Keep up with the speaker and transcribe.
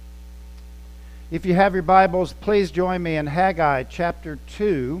If you have your Bibles, please join me in Haggai chapter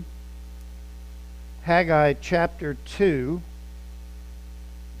 2. Haggai chapter 2,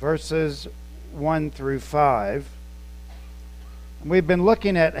 verses 1 through 5. We've been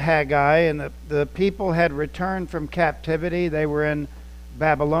looking at Haggai, and the people had returned from captivity. They were in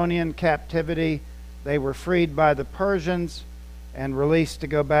Babylonian captivity. They were freed by the Persians and released to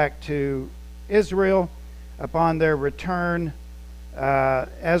go back to Israel. Upon their return,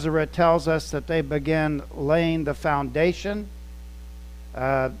 Ezra tells us that they began laying the foundation.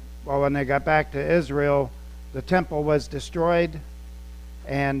 When they got back to Israel, the temple was destroyed,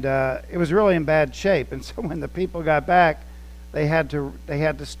 and it was really in bad shape. And so when the people got back, they had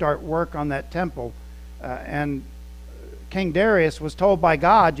to start work on that temple. And King Darius was told by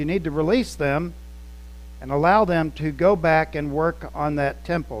God, you need to release them and allow them to go back and work on that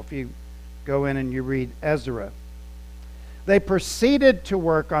temple. If you go in and you read Ezra. They proceeded to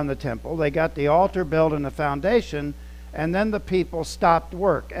work on the temple. They got the altar built and the foundation, and then the people stopped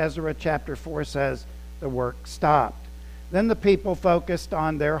work. Ezra chapter 4 says the work stopped. Then the people focused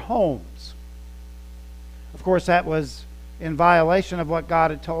on their homes. Of course, that was in violation of what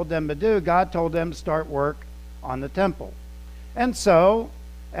God had told them to do. God told them to start work on the temple. And so,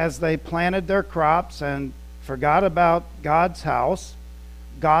 as they planted their crops and forgot about God's house,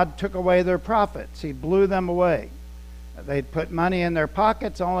 God took away their profits. He blew them away. They'd put money in their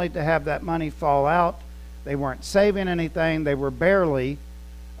pockets only to have that money fall out. They weren't saving anything. They were barely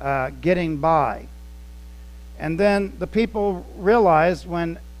getting by. And then the people realized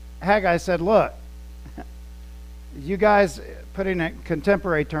when Haggai said, look, you guys, putting it in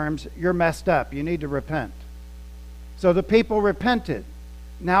contemporary terms, you're messed up. You need to repent. So the people repented.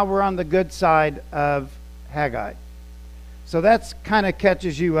 Now we're on the good side of Haggai. So that's kind of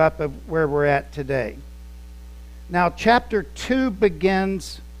catches you up of where we're at today. Now, chapter 2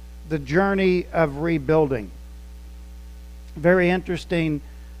 begins the journey of rebuilding. Very interesting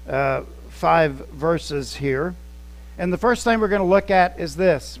 5 verses here. And the first thing we're going to look at is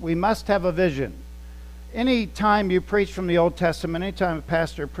this. We must have a vision. Any time you preach from the Old Testament, anytime a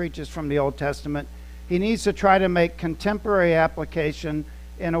pastor preaches from the Old Testament, he needs to try to make contemporary application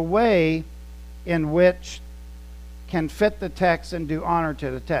in a way in which can fit the text and do honor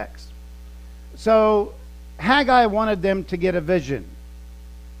to the text. So, Haggai wanted them to get a vision.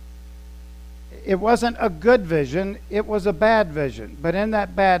 It wasn't a good vision, it was a bad vision. But in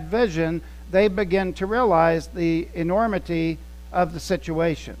that bad vision, they begin to realize the enormity of the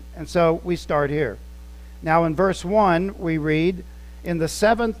situation. And so we start here. Now in verse 1, we read, in the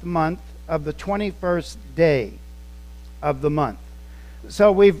 7th month of the 21st day of the month.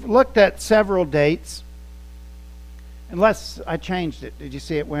 So we've looked at several dates. Unless I changed it. Did you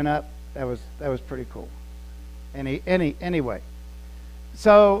see it went up? That was pretty cool. Anyway,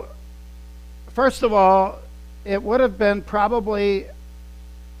 so first of all, it would have been probably, at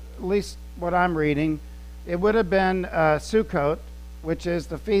least what I'm reading, it would have been Sukkot, which is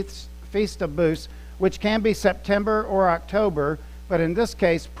the Feast of Booths, which can be September or October, but in this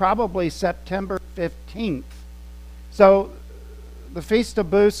case, probably September 15th. So the Feast of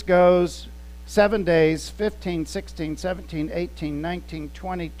Booths goes 7 days, 15, 16, 17, 18, 19,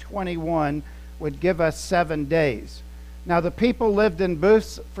 20, 21, would give us 7 days. Now the people lived in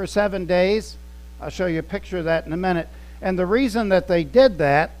booths for 7 days. I'll show you a picture of that in a minute. And the reason that they did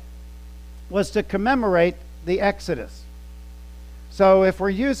that was to commemorate the Exodus. So if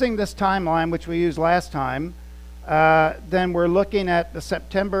we're using this timeline, which we used last time, then we're looking at the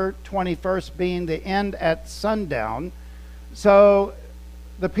September 21st being the end at sundown. So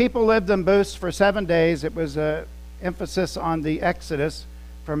the people lived in booths for 7 days. It was an emphasis on the Exodus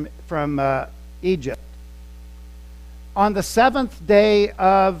from Egypt. On the 7th day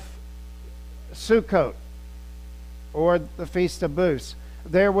of Sukkot, or the Feast of Booths,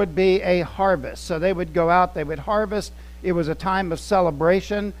 there would be a harvest. So they would go out, they would harvest. It was a time of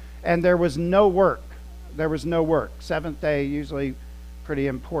celebration, and there was no work. There was no work. 7th day, usually pretty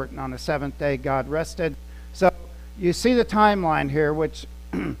important. On the 7th day, God rested. So you see the timeline here, which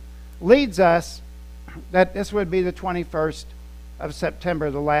leads us that this would be the 21st of September,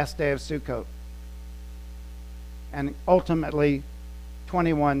 the last day of Sukkot. And ultimately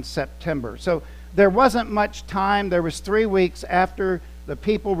 21 September. So there wasn't much time. There was 3 weeks after the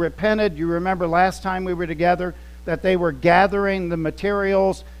people repented. You remember last time we were together that they were gathering the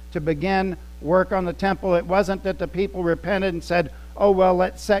materials to begin work on the temple. It wasn't that the people repented and said, oh, well,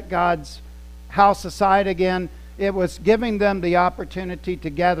 let's set God's house aside again. It was giving them the opportunity to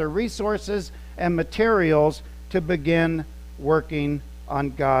gather resources and materials to begin working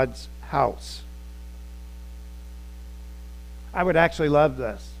on God's house. I would actually love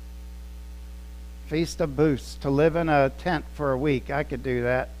this. Feast of Booths, to live in a tent for a week. I could do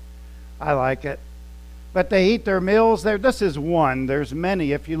that. I like it. But they eat their meals there. This is one. There's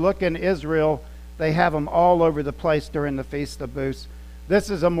many. If you look in Israel, they have them all over the place during the Feast of Booths. This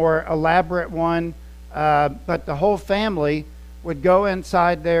is a more elaborate one, but the whole family would go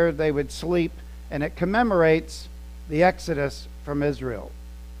inside there. They would sleep, and it commemorates the Exodus from Israel.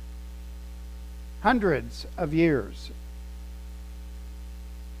 Hundreds of years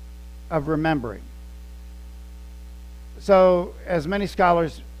of remembering. So, as many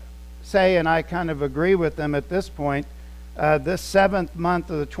scholars say, and I kind of agree with them at this point, this 7th month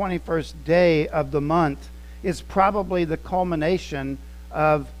of the 21st day of the month is probably the culmination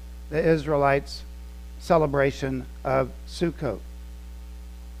of the Israelites' celebration of Sukkot.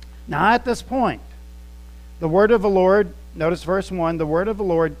 Now, at this point, the word of the Lord, notice verse 1, the word of the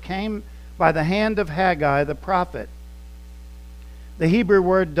Lord came by the hand of Haggai the prophet. The Hebrew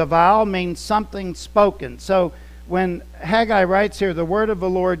word daval means something spoken. So when Haggai writes here, the word of the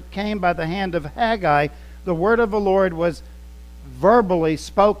Lord came by the hand of Haggai, the word of the Lord was verbally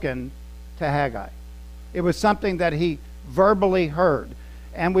spoken to Haggai. It was something that he verbally heard.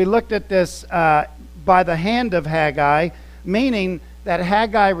 And we looked at this by the hand of Haggai, meaning that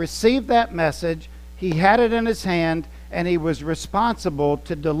Haggai received that message, he had it in his hand, and he was responsible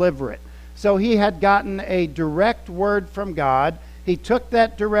to deliver it. So he had gotten a direct word from God. He took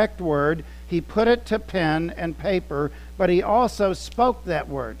that direct word, he put it to pen and paper, but he also spoke that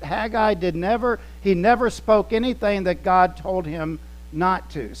word. Haggai never spoke anything that God told him not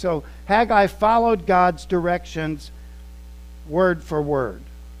to. So Haggai followed God's directions word for word.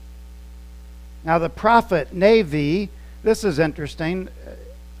 Now the prophet Navi, this is interesting.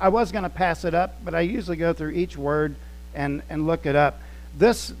 I was going to pass it up, but I usually go through each word and look it up.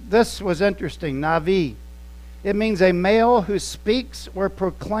 This was interesting. Navi. It means a male who speaks or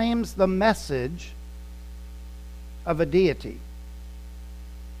proclaims the message of a deity.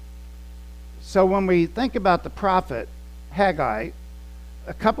 So when we think about the prophet Haggai,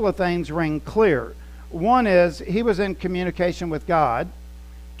 a couple of things ring clear. One is he was in communication with God.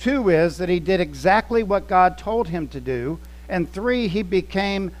 2 is that he did exactly what God told him to do. And 3, he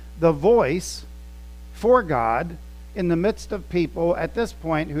became the voice for God in the midst of people at this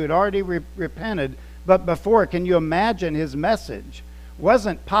point who had already repented. But before, can you imagine his message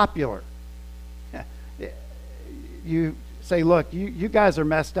wasn't popular? You say, look, you guys are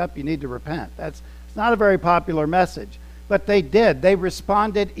messed up, you need to repent. It's not a very popular message. But they did. They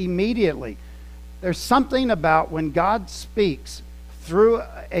responded immediately. There's something about when God speaks through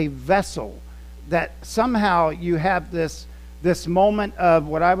a vessel that somehow you have this moment of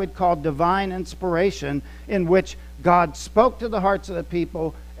what I would call divine inspiration, in which God spoke to the hearts of the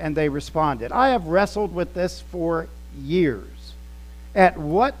people and they responded. I have wrestled with this for years. At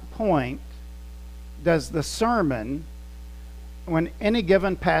what point does the sermon, when any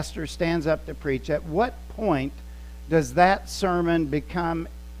given pastor stands up to preach, at what point does that sermon become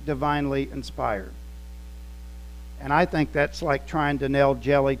divinely inspired? And I think that's like trying to nail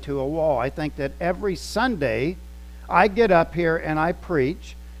jelly to a wall. I think that every Sunday I get up here and I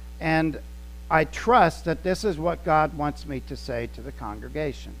preach, and I trust that this is what God wants me to say to the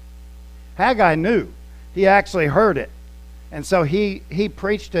congregation. Haggai knew. He actually heard it. And so he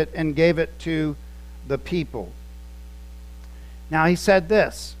preached it and gave it to the people. Now he said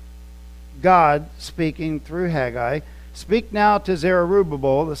this, God speaking through Haggai, "Speak now to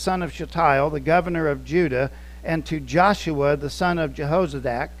Zerubbabel, the son of Shealtiel, the governor of Judah, and to Joshua, the son of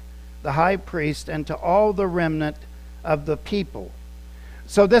Jehozadak, the high priest, and to all the remnant of the people."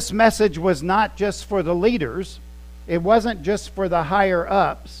 So this message was not just for the leaders. It wasn't just for the higher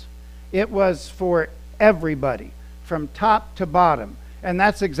ups. It was for everybody, from top to bottom. And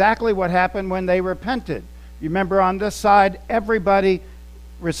that's exactly what happened when they repented. You remember on this side, everybody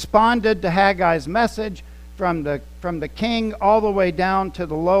responded to Haggai's message, from the king all the way down to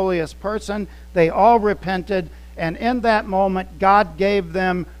the lowliest person. They all repented, and in that moment, God gave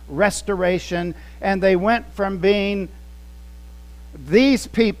them restoration, and they went from being, these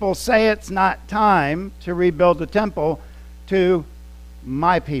people say it's not time to rebuild the temple, to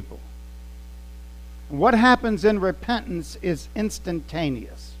my people. What happens in repentance is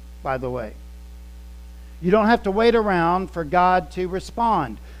instantaneous, by the way. You don't have to wait around for God to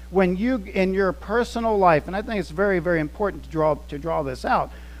respond. When you, in your personal life, and I think it's very, very important to draw this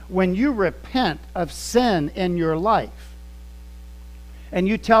out, when you repent of sin in your life, and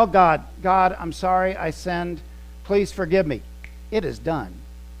you tell God, God, I'm sorry, I sinned, please forgive me, it is done.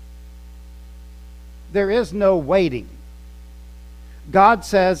 There is no waiting. God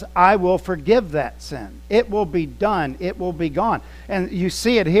says, I will forgive that sin. It will be done. It will be gone. And you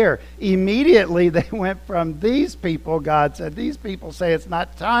see it here. Immediately they went from these people, God said, these people say it's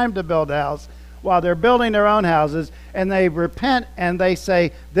not time to build a house, while they're building their own houses, and they repent and they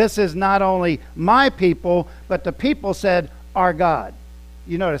say, this is not only my people, but the people said, our God.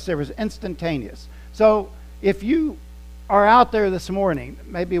 You notice there was instantaneous. So if you are out there this morning,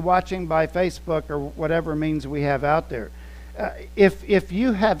 maybe watching by Facebook or whatever means we have out there, if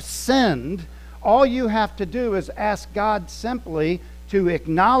you have sinned, all you have to do is ask God simply to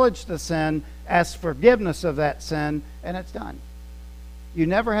acknowledge the sin, ask forgiveness of that sin, and it's done. You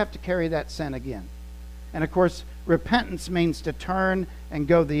never have to carry that sin again. And of course, repentance means to turn and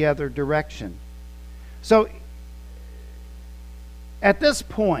go the other direction. So at this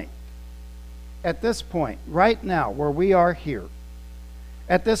point, right now, where we are here,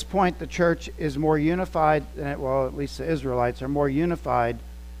 at this point, the church is more unified than it, well, at least the Israelites are more unified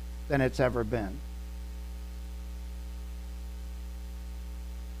than it's ever been.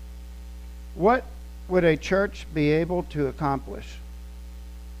 What would a church be able to accomplish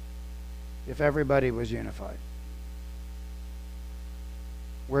if everybody was unified?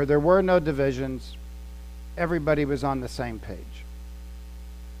 Where there were no divisions, everybody was on the same page.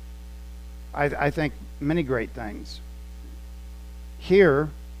 I think many great things. Here,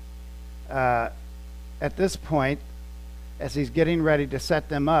 at this point, as he's getting ready to set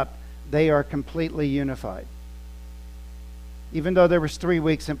them up, they are completely unified. Even though there was 3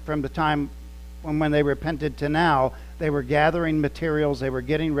 weeks from the time when they repented to now, they were gathering materials, they were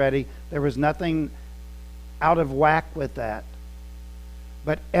getting ready. There was nothing out of whack with that.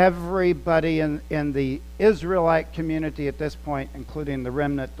 But everybody in the Israelite community at this point, including the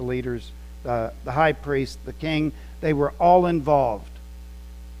remnant, the leaders, the high priest, the king, they were all involved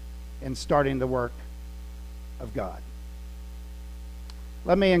in starting the work of God.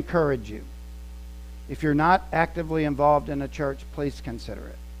 Let me encourage you. If you're not actively involved in a church, please consider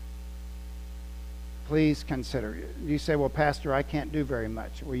it. Please consider it. You say, well, Pastor, I can't do very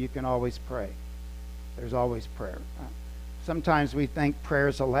much. Well, you can always pray. There's always prayer. Sometimes we think prayer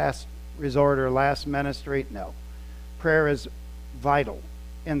is a last resort or last ministry. No. Prayer is vital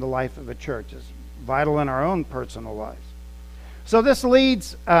in the life of a church. It's vital in our own personal lives. So this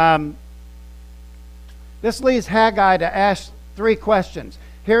leads Haggai to ask 3 questions.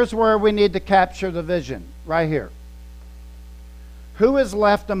 Here's where we need to capture the vision, right here. Who is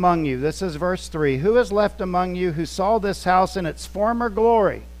left among you? This is verse 3. Who is left among you who saw this house in its former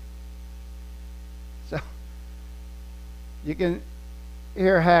glory? So you can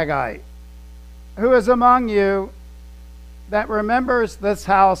hear Haggai. Who is among you that remembers this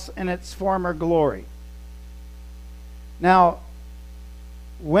house in its former glory? Now,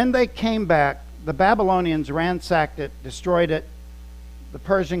 when they came back, the Babylonians ransacked it, destroyed it. The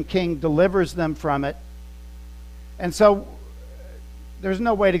Persian king delivers them from it. And so there's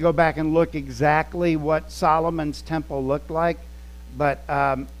no way to go back and look exactly what Solomon's temple looked like, but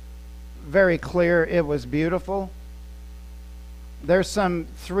very clear it was beautiful. There's some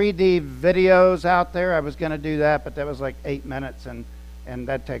 3D videos out there. I was going to do that, but that was like 8 minutes, and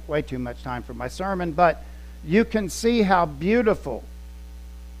that'd take way too much time for my sermon. But you can see how beautiful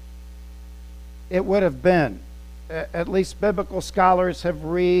it would have been. At least biblical scholars have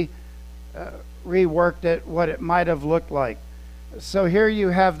reworked it, what it might have looked like. So here you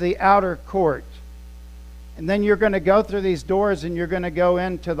have the outer court. And then you're going to go through these doors and you're going to go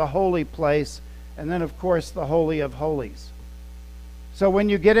into the holy place. And then, of course, the Holy of Holies. So when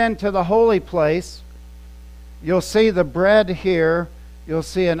you get into the holy place, you'll see the bread here. You'll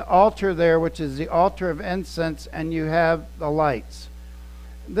see an altar there, which is the altar of incense, and you have the lights.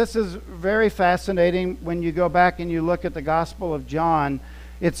 This is very fascinating when you go back and you look at the Gospel of John.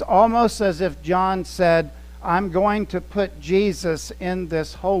 It's almost as if John said, I'm going to put Jesus in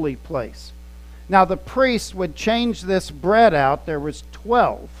this holy place. Now the priests would change this bread out. There was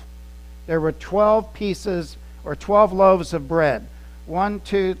 12. There were 12 pieces or 12 loaves of bread. 1,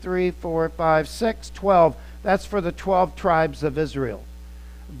 2, 3, 4, 5, 6, 12. That's for the 12 tribes of Israel.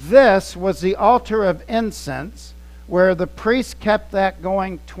 This was the altar of incense where the priest kept that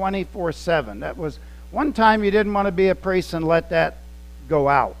going 24/7. That was one time you didn't want to be a priest and let that go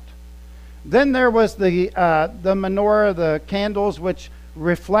out. Then there was the menorah, the candles, which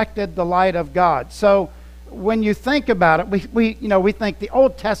reflected the light of God. So when you think about it, we think the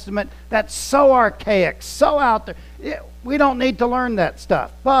Old Testament, that's so archaic, so out there. We don't need to learn that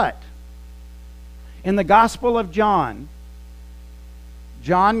stuff. But in the Gospel of John,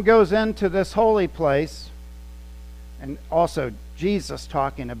 John goes into this holy place, and also Jesus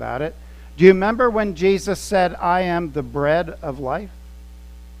talking about it. Do you remember when Jesus said, I am the bread of life?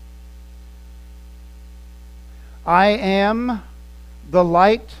 I am the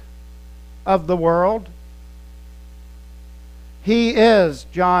light of the world. He is,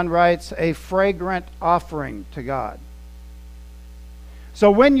 John writes, a fragrant offering to God. So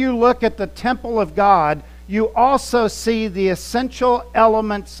when you look at the temple of God, you also see the essential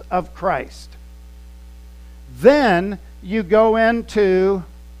elements of Christ. Then you go into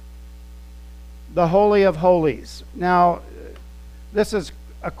the Holy of Holies. Now, this is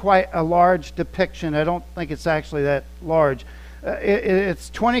quite a large depiction. I don't think it's actually that large. It's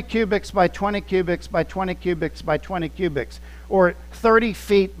 20 cubits by 20 cubits by 20 cubits by 20 cubits, or 30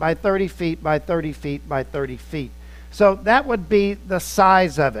 feet by 30 feet by 30 feet by 30 feet. So that would be the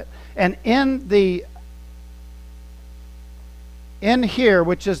size of it. And in here,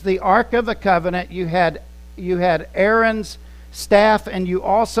 which is the Ark of the Covenant, you had Aaron's staff, and you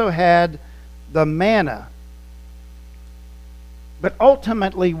also had the manna. But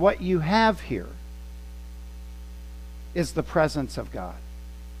ultimately, what you have here is the presence of God.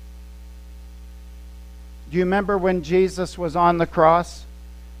 Do you remember when Jesus was on the cross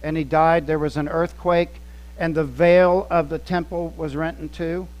and he died? There was an earthquake and the veil of the temple was rent in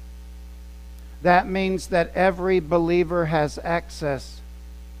two. That means that every believer has access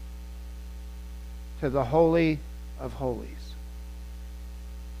to the Holy of Holies.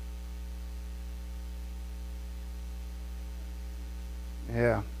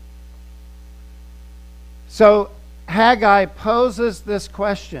 Yeah. So Haggai poses this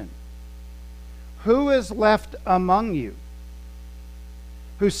question: who is left among you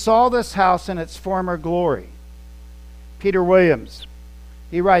who saw this house in its former glory? Peter Williams,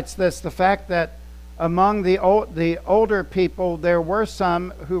 he writes this: the fact that among the older people there were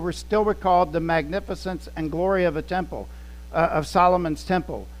some who were still recalled the magnificence and glory of a temple, of Solomon's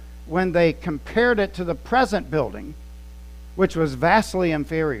temple, when they compared it to the present building, which was vastly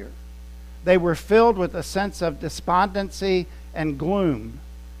inferior. They were filled with a sense of despondency and gloom,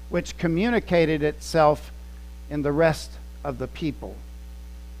 which communicated itself in the rest of the people.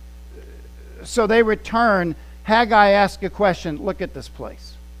 So they return. Haggai asks a question. Look at this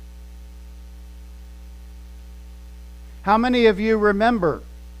place. How many of you remember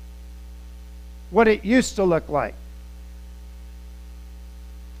what it used to look like?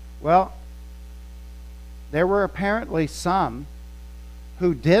 Well, there were apparently some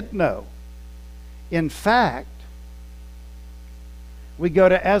who did know. In fact, we go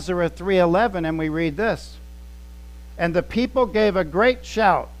to Ezra 3:11 and we read this: and the people gave a great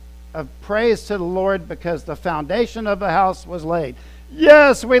shout of praise to the Lord because the foundation of the house was laid.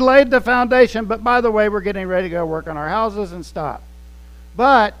 Yes, we laid the foundation, but by the way, we're getting ready to go work on our houses and stop.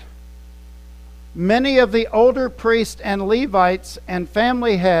 But many of the older priests and Levites and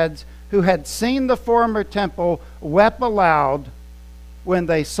family heads who had seen the former temple wept aloud when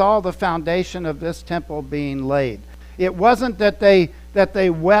they saw the foundation of this temple being laid. It wasn't that they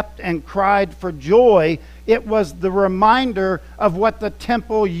wept and cried for joy. It was the reminder of what the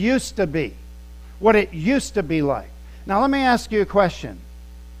temple used to be, what it used to be like. Now let me ask you a question.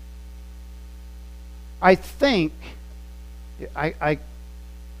 I think, I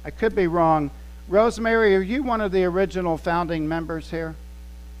could be wrong. Rosemary, are you one of the original founding members here?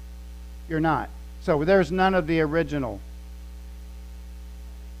 You're not. So there's none of the original.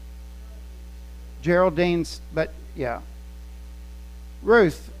 Geraldine's, but yeah.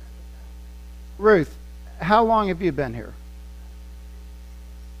 Ruth, how long have you been here?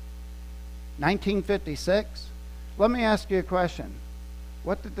 1956? Let me ask you a question.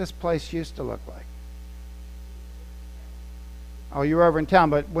 What did this place used to look like? Oh, you were over in town,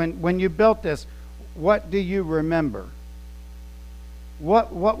 but when you built this, what do you remember?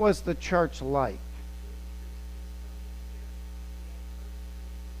 What was the church like?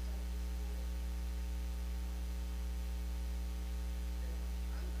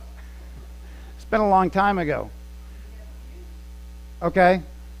 It's been a long time ago. Okay.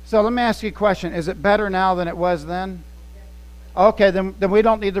 So let me ask you a question. Is it better now than it was then? Okay, then we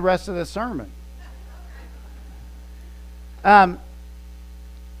don't need the rest of this sermon. And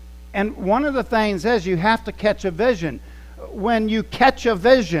one of the things is you have to catch a vision. When you catch a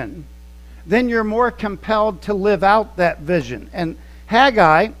vision, then you're more compelled to live out that vision. And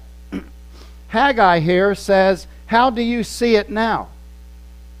Haggai here says, how do you see it now?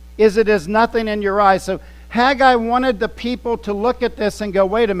 Is it as nothing in your eyes? So Haggai wanted the people to look at this and go,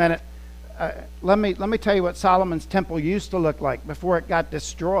 wait a minute, let me tell you what Solomon's temple used to look like before it got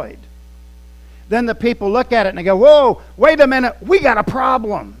destroyed. Then the people look at it and they go, whoa, wait a minute, we got a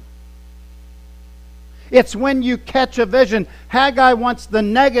problem. It's when you catch a vision. Haggai wants the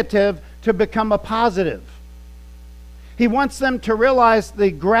negative to become a positive. He wants them to realize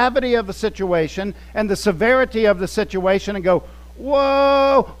the gravity of the situation and the severity of the situation and go,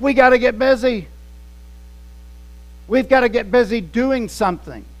 whoa, we got to get busy. We've got to get busy doing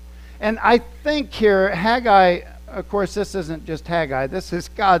something. And I think here, Haggai, of course, this isn't just Haggai. This is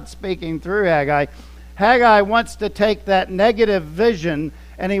God speaking through Haggai. Haggai wants to take that negative vision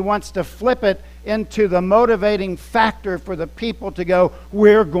and he wants to flip it into the motivating factor for the people to go,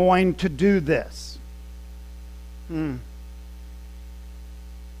 we're going to do this.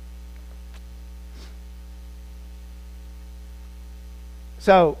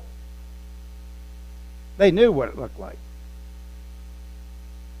 So, they knew what it looked like.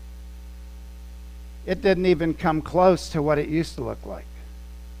 It didn't even come close to what it used to look like.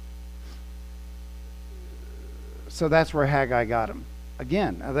 So that's where Haggai got them.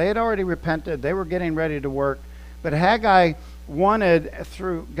 Again, they had already repented. They were getting ready to work. But Haggai wanted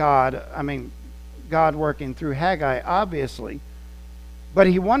through God, God working through Haggai, obviously. But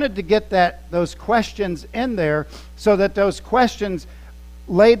he wanted to get those questions in there so that those questions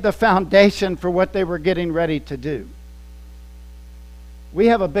laid the foundation for what they were getting ready to do. We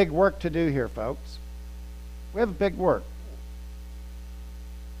have a big work to do here, folks. We have a big work.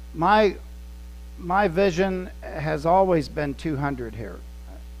 My vision has always been 200 here.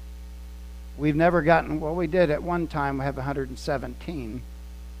 We've never gotten, well, we did at one time, we have 117.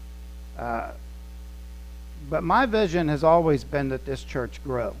 But my vision has always been that this church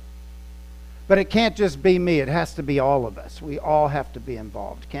grow. But it can't just be me. It has to be all of us. We all have to be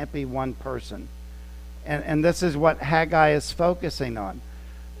involved. It can't be one person. And this is what Haggai is focusing on.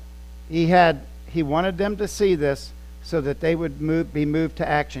 He wanted them to see this so that they would be moved to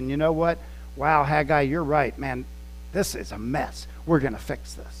action. You know what? Wow, Haggai, you're right, man. This is a mess. We're going to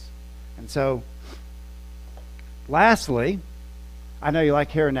fix this. And so, lastly, I know you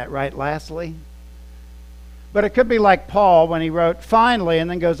like hearing that, right? Lastly. But it could be like Paul when he wrote, finally, and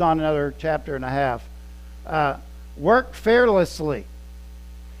then goes on another chapter and a half. Work fearlessly.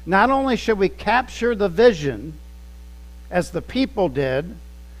 Not only should we capture the vision, as the people did,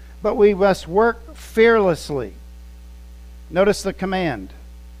 but we must work fearlessly. Notice the command.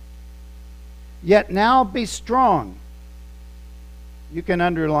 Yet now be strong. You can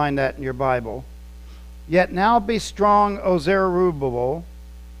underline that in your Bible. Yet now be strong, O Zerubbabel,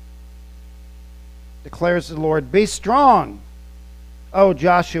 declares the Lord. Be strong, O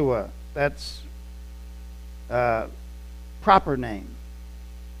Joshua. That's proper name.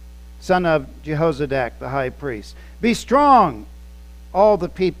 Son of Jehozadak, the high priest. Be strong, all the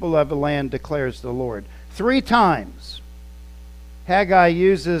people of the land, declares the Lord. 3 times, Haggai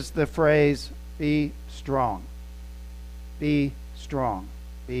uses the phrase, be strong. Be strong.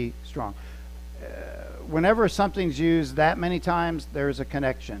 Be strong. Whenever something's used that many times, there's a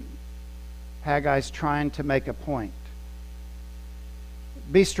connection. Haggai's trying to make a point.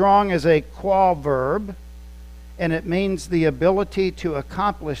 Be strong is a qual verb, and it means the ability to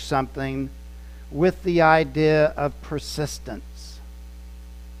accomplish something with the idea of persistence.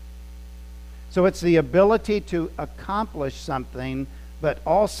 So it's the ability to accomplish something, but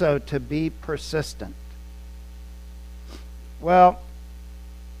also to be persistent. Well,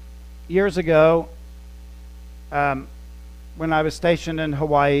 years ago, when I was stationed in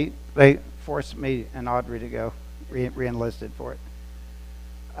Hawaii, they forced me and Audrey to go, re-enlisted for it.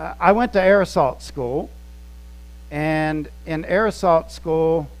 I went to air assault school, and in air assault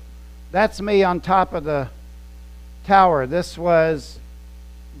school, that's me on top of the tower. This was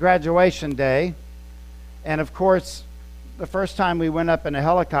graduation day, and of course, the first time we went up in a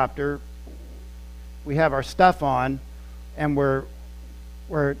helicopter, we have our stuff on, and we're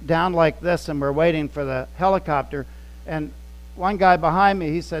down like this, and we're waiting for the helicopter. And one guy behind me,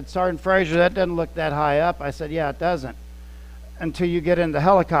 he said, Sergeant Fraser, that doesn't look that high up. I said, yeah, it doesn't, until you get in the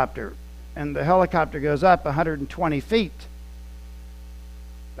helicopter. And the helicopter goes up 120 feet.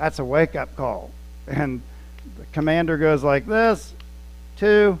 That's a wake-up call. And the commander goes like this,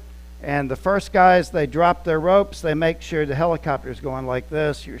 2, and the first guys, they drop their ropes. They make sure the helicopter's going like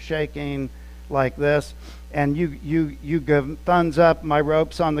this. You're shaking like this. And you go thumbs up, my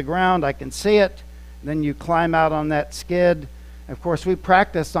rope's on the ground. I can see it. Then you climb out on that skid. Of course, we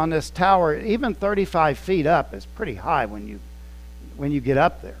practiced on this tower. Even 35 feet up is pretty high when you get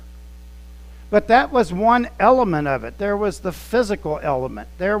up there. But that was one element of it. There was the physical element.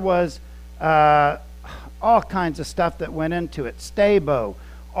 There was all kinds of stuff that went into it. Stabo,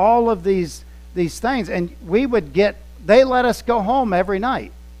 all of these things. And they let us go home every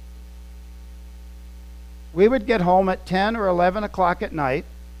night. We would get home at 10 or 11 o'clock at night,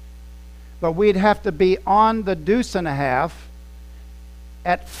 but we'd have to be on the deuce and a half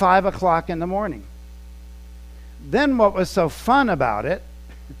at 5 o'clock in the morning. Then what was so fun about it,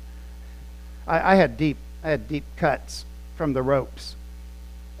 I had deep cuts from the ropes,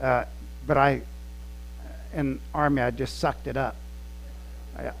 but in Army I just sucked it up,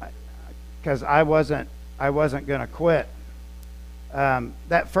 because I wasn't going to quit.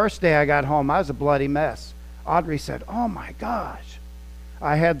 That first day I got home, I was a bloody mess. Audrey said, "Oh my gosh!"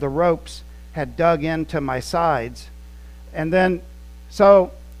 I had the ropes had dug into my sides, and then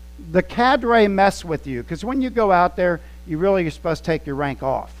so the cadre mess with you, because when you go out there, you're supposed to take your rank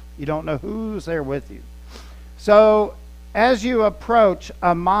off. You don't know who's there with you. So as you approach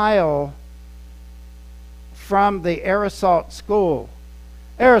a mile from the air assault school,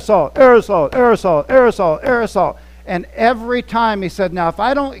 air assault, air assault, air assault, air assault, air assault, and every time he said, "Now if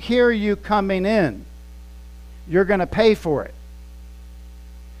I don't hear you coming in, you're going to pay for it."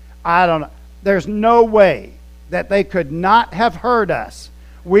 I don't know. There's no way that they could not have heard us.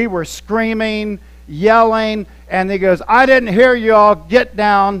 We were screaming, yelling, and he goes, "I didn't hear you all, get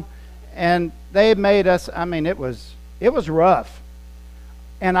down." And they made us, I mean, it was rough.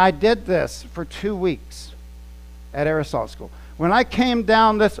 And I did this for 2 weeks at air assault school. When I came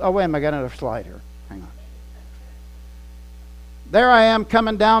down this, oh wait a minute, I got another slide here. Hang on. There I am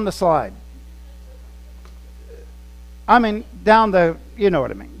coming down the slide. I mean, down the, you know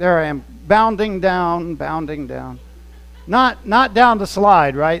what I mean. There I am, bounding down. Not down the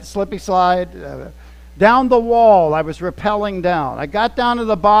slide, right? Slippy slide. Down the wall, I was rappelling down. I got down to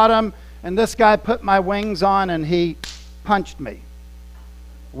the bottom, and this guy put my wings on, and he punched me.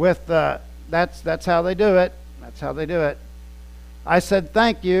 With that's how they do it. That's how they do it. I said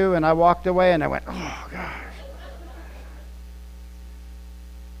thank you, and I walked away, and I went, oh gosh.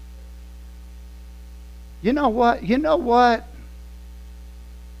 You know what?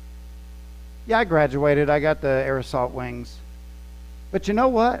 Yeah, I graduated. I got the air assault wings. But you know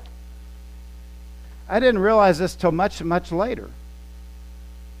what? I didn't realize this till much, much later.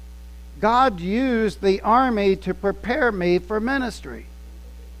 God used the Army to prepare me for ministry.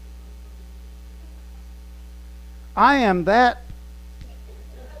 I am that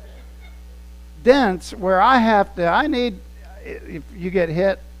dense where I need, if you get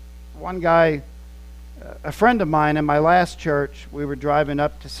hit, one guy, a friend of mine in my last church, we were driving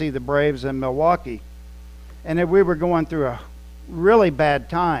up to see the Braves in Milwaukee, and we were going through a really bad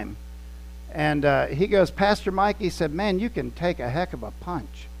time. And he goes, "Pastor Mike," he said, "man, you can take a heck of a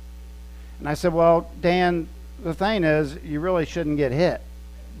punch." And I said, "Well, Dan, the thing is, you really shouldn't get hit."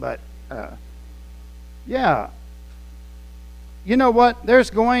 But, yeah. You know what?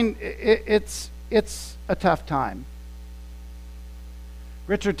 It's a tough time.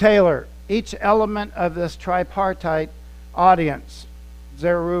 Richard Taylor, each element of this tripartite audience,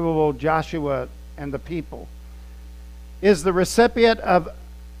 Zerubbabel, Joshua, and the people,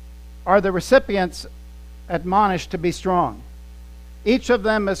 are the recipients admonished to be strong. Each of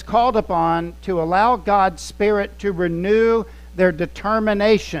them is called upon to allow God's Spirit to renew their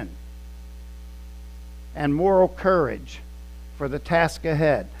determination and moral courage for the task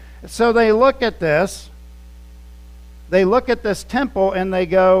ahead. So they look at this temple, and they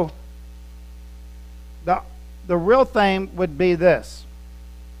go, the real thing would be this.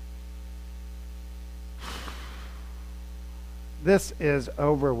 This is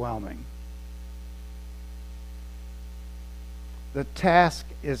overwhelming. The task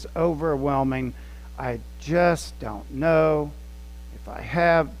is overwhelming. I just don't know if I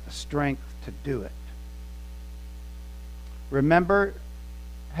have the strength to do it. Remember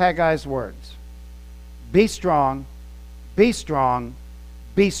Haggai's words. Be strong, be strong,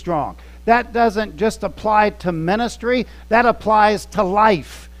 be strong. That doesn't just apply to ministry, that applies to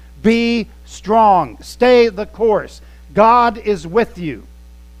life. Be strong. Stay the course. God is with you.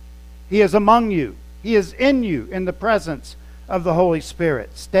 He is among you. He is in you in the presence of the Holy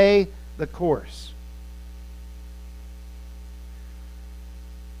Spirit. Stay the course.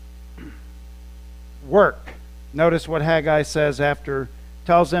 Work. Notice what Haggai says after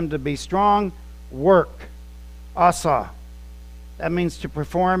tells them to be strong. Work. Asa. That means to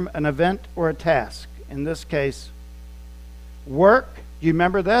perform an event or a task. In this case, work. Do you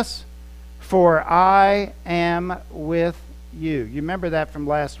remember this? For I am with you. You remember that from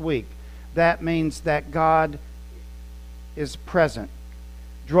last week. That means that God is present.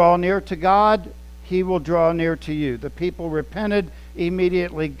 Draw near to God, He will draw near to you. The people repented.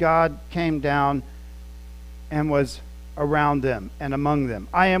 Immediately God came down and was around them and among them.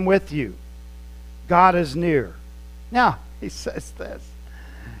 I am with you. God is near. Now, he says this.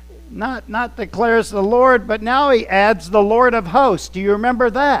 Not declares the Lord, but now he adds the Lord of hosts. Do you remember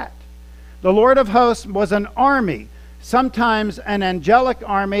that? The Lord of hosts was an army sometimes an angelic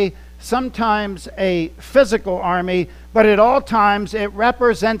army, sometimes a physical army, but at all times it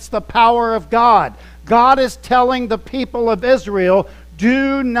represents the power of God. God is telling the people of Israel,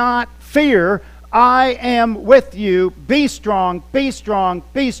 do not fear. I am with you. Be strong, be strong,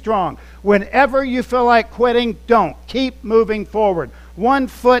 be strong. Whenever you feel like quitting, don't. Keep moving forward. One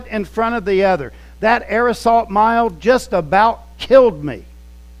foot in front of the other. That air assault mile just about killed me.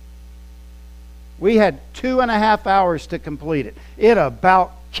 We had 2.5 hours to complete it. It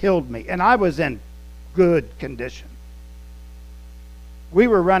about killed me. And I was in good condition. We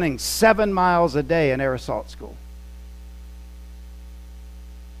were running 7 miles a day in air assault school.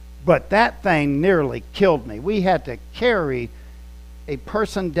 But that thing nearly killed me. We had to carry a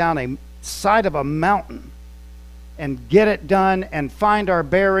person down a side of a mountain and get it done and find our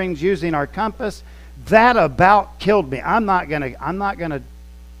bearings using our compass. That about killed me. I'm not gonna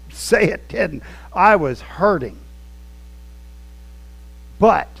say it didn't. I was hurting.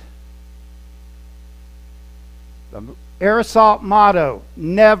 But the air assault motto,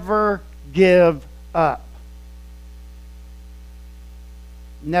 never give up.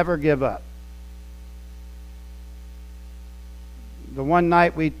 Never give up. The one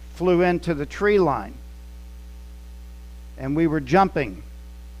night we flew into the tree line and we were jumping.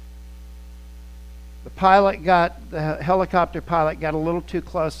 The helicopter pilot got a little too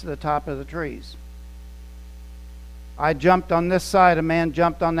close to the top of the trees. I jumped on this side, a man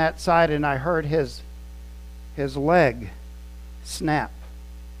jumped on that side, and I heard his leg snap.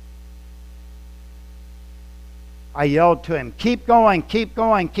 I yelled to him, keep going, keep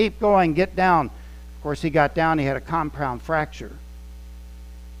going, keep going, get down. Of course, he got down, he had a compound fracture.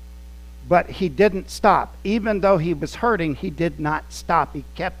 But he didn't stop. Even though he was hurting, he did not stop. He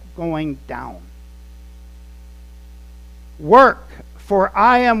kept going down. Work, for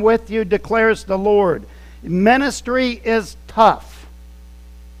I am with you, declares the Lord. Ministry is tough.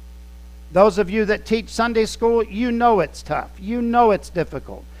 Those of you that teach Sunday school, you know it's tough. You know it's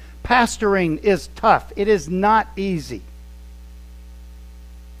difficult. Pastoring is tough. It is not easy.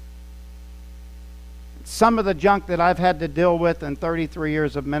 Some of the junk that I've had to deal with in 33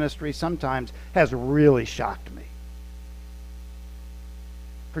 years of ministry sometimes has really shocked me.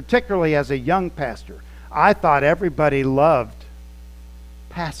 Particularly as a young pastor. I thought everybody loved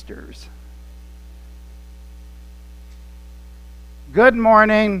pastors. Good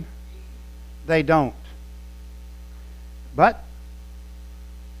morning. They don't. But,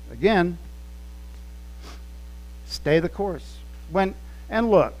 again, stay the course. And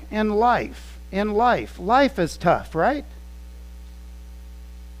look, in life is tough, right?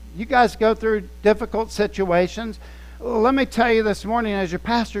 You guys go through difficult situations. Let me tell you this morning, as your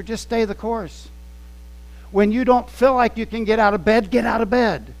pastor, just stay the course. When you don't feel like you can get out of bed, get out of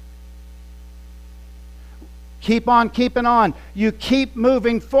bed. Keep on keeping on. You keep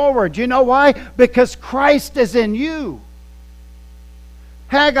moving forward. You know why? Because Christ is in you.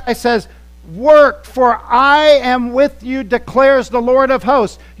 Haggai says, work, for I am with you, declares the Lord of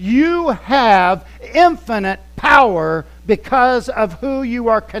hosts. You have infinite power because of who you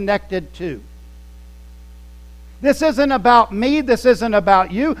are connected to. This isn't about me. This isn't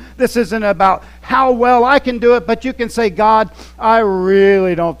about you. This isn't about how well I can do it. But you can say, God, I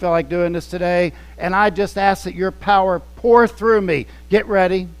really don't feel like doing this today. And I just ask that your power pour through me. Get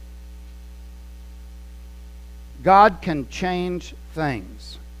ready. God can change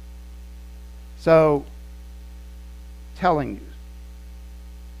things. So, telling you,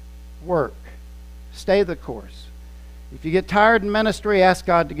 work. Stay the course. If you get tired in ministry, ask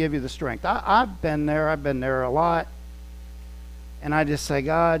God to give you the strength. I've been there. I've been there a lot. And I just say,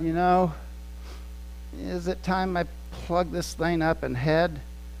 God, you know, is it time I plug this thing up and head?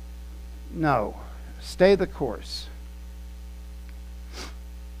 No. Stay the course.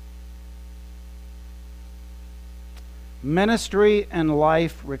 Ministry and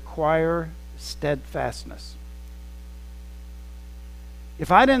life require steadfastness.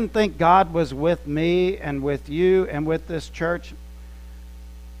 If I didn't think God was with me and with you and with this church,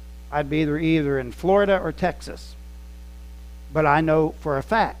 I'd be either in Florida or Texas. But I know for a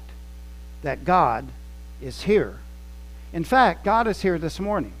fact that God is here. In fact, God is here this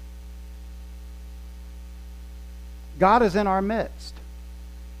morning. God is in our midst.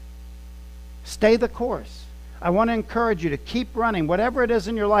 Stay the course. I want to encourage you to keep running. Whatever it is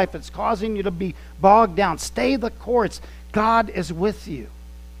in your life that's causing you to be bogged down, stay the course. God is with you.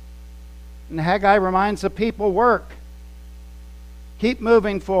 And Haggai reminds the people, work. Keep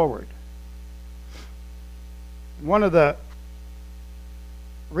moving forward. One of the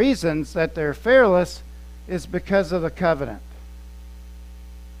reasons that they're fearless is because of the covenant.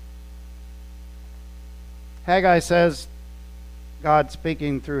 Haggai says, God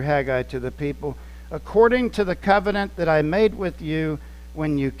speaking through Haggai to the people, according to the covenant that I made with you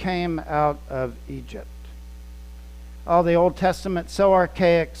when you came out of Egypt. Oh, the Old Testament, so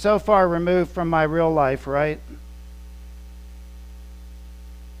archaic, so far removed from my real life, right?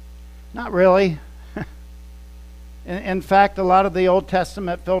 Not really. In fact, a lot of the Old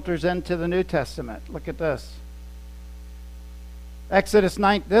Testament filters into the New Testament. Look at this. Exodus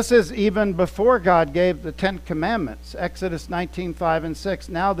 9, this is even before God gave the 10 Commandments. Exodus 19:5 and 6.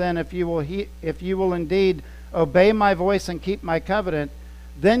 Now then, if you will indeed obey my voice and keep my covenant,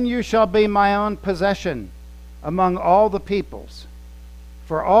 then you shall be my own possession among all the peoples.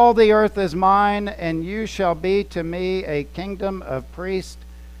 For all the earth is mine, and you shall be to me a kingdom of priests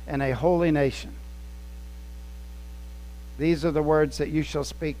and a holy nation. These are the words that you shall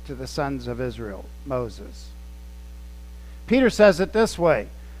speak to the sons of Israel, Moses. Peter says it this way,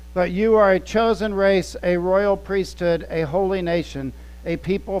 but you are a chosen race, a royal priesthood, a holy nation, a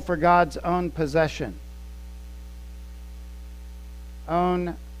people for God's own possession.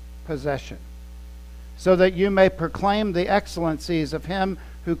 Own possession. So that you may proclaim the excellencies of him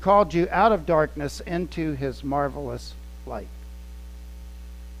who called you out of darkness into his marvelous light.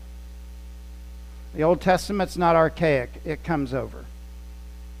 The Old Testament's not archaic. It comes over.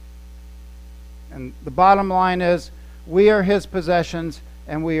 And the bottom line is, we are his possessions,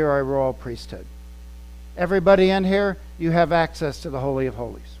 and we are a royal priesthood. Everybody in here, you have access to the Holy of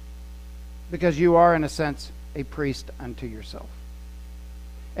Holies. Because you are, in a sense, a priest unto yourself.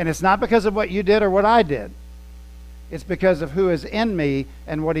 And it's not because of what you did or what I did. It's because of who is in me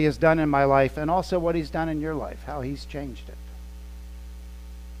and what he has done in my life, and also what he's done in your life, how he's changed it.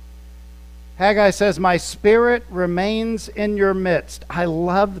 Haggai says, my spirit remains in your midst. I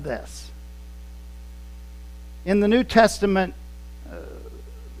love this. In the New Testament,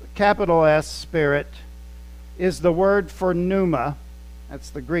 capital S, spirit, is the word for pneuma. That's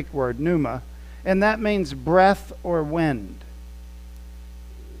the Greek word, pneuma. And that means breath or wind.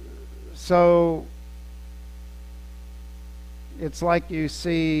 So, it's like you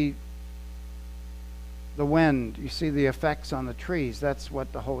see the wind. You see the effects on the trees. That's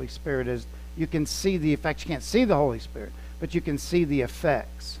what the Holy Spirit is. You can see the effects. You can't see the Holy Spirit, but you can see the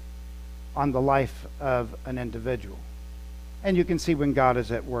effects on the life of an individual. And you can see when God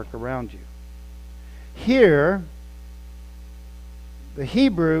is at work around you. Here, the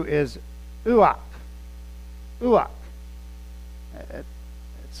Hebrew is uach. Uach.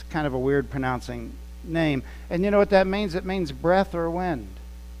 It's kind of a weird pronouncing name. And you know what that means? It means breath or wind.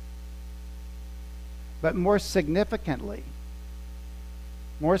 But more significantly,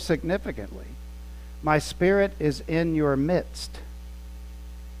 my spirit is in your midst,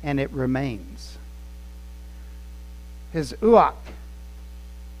 and it remains. His uach,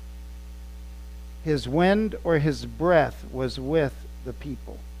 his wind or his breath, was with the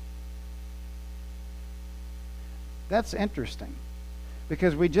people. That's interesting,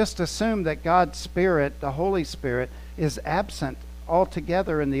 because we just assume that God's Spirit, the Holy Spirit, is absent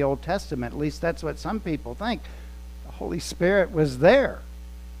altogether in the Old Testament. At least that's what some people think. The Holy Spirit was there.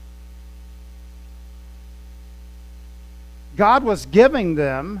 God was giving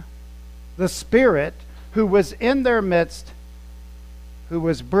them the Spirit who was in their midst, who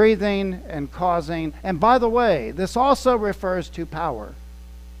was breathing and causing. And by the way, this also refers to power.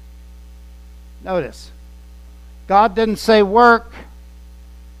 Notice, God didn't say work.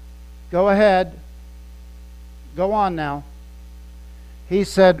 Go ahead. Go on now. He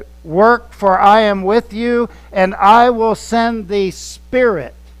said, work, for I am with you, and I will send the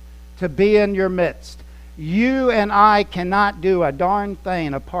Spirit to be in your midst. You and I cannot do a darn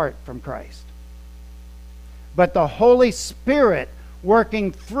thing apart from Christ. But the Holy Spirit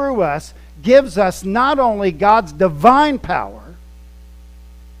working through us gives us not only God's divine power,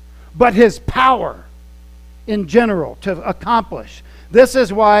 but his power in general to accomplish. This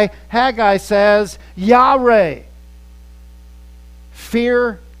is why Haggai says, Yahweh,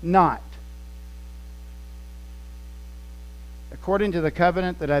 fear not. According to the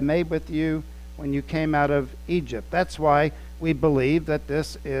covenant that I made with you when you came out of Egypt. That's why we believe that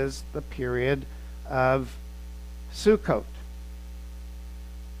this is the period of Sukkot.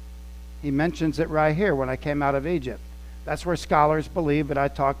 He mentions it right here, when I came out of Egypt. That's where scholars believe that I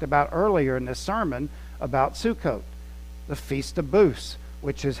talked about earlier in this sermon about Sukkot, the Feast of Booths,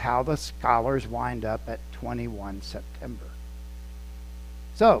 which is how the scholars wind up at 21 September.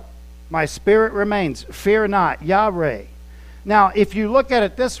 So, my spirit remains. Fear not, Yahweh. Now, if you look at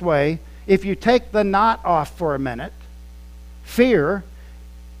it this way, if you take the not off for a minute, fear,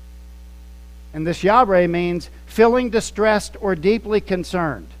 and this Yahweh means feeling distressed or deeply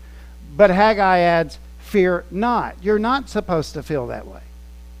concerned. But Haggai adds, fear not. You're not supposed to feel that way.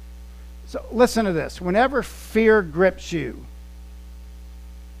 So listen to this. Whenever fear grips you,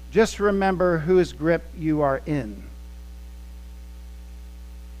 just remember whose grip you are in.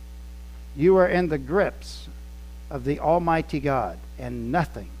 You are in the grips of the Almighty God, and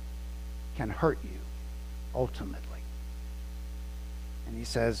nothing can hurt you ultimately. And he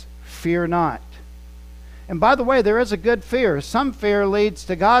says, fear not. And by the way, there is a good fear. Some fear leads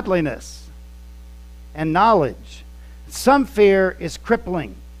to godliness and knowledge. Some fear is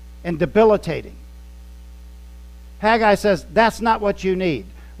crippling and debilitating. Haggai says that's not what you need.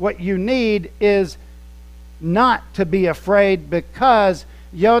 What you need is not to be afraid, because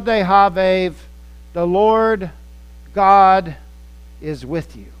Yod-Heh-Vav, the Lord God is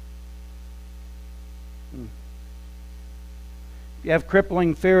with you. If you have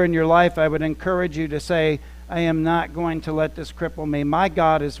crippling fear in your life, I would encourage you to say, I am not going to let this cripple me. My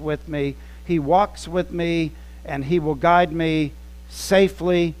God is with me. He walks with me, and He will guide me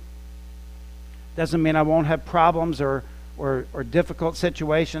safely. Doesn't mean I won't have problems or difficult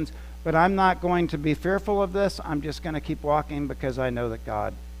situations, but I'm not going to be fearful of this. I'm just going to keep walking because I know that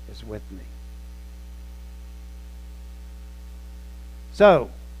God is with me. So,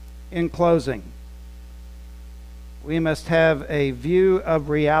 in closing, we must have a view of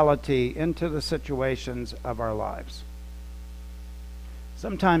reality into the situations of our lives.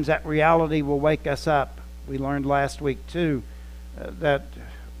 Sometimes that reality will wake us up. We learned last week too that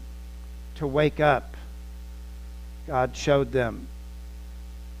to wake up, God showed them.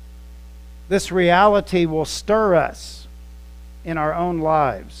 This reality will stir us in our own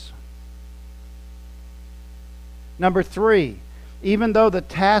lives. Number 3, even though the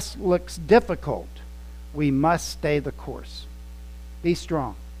task looks difficult, we must stay the course. Be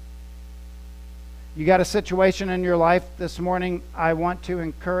strong. You got a situation in your life this morning, I want to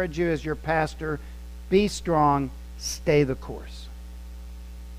encourage you as your pastor, be strong, stay the course.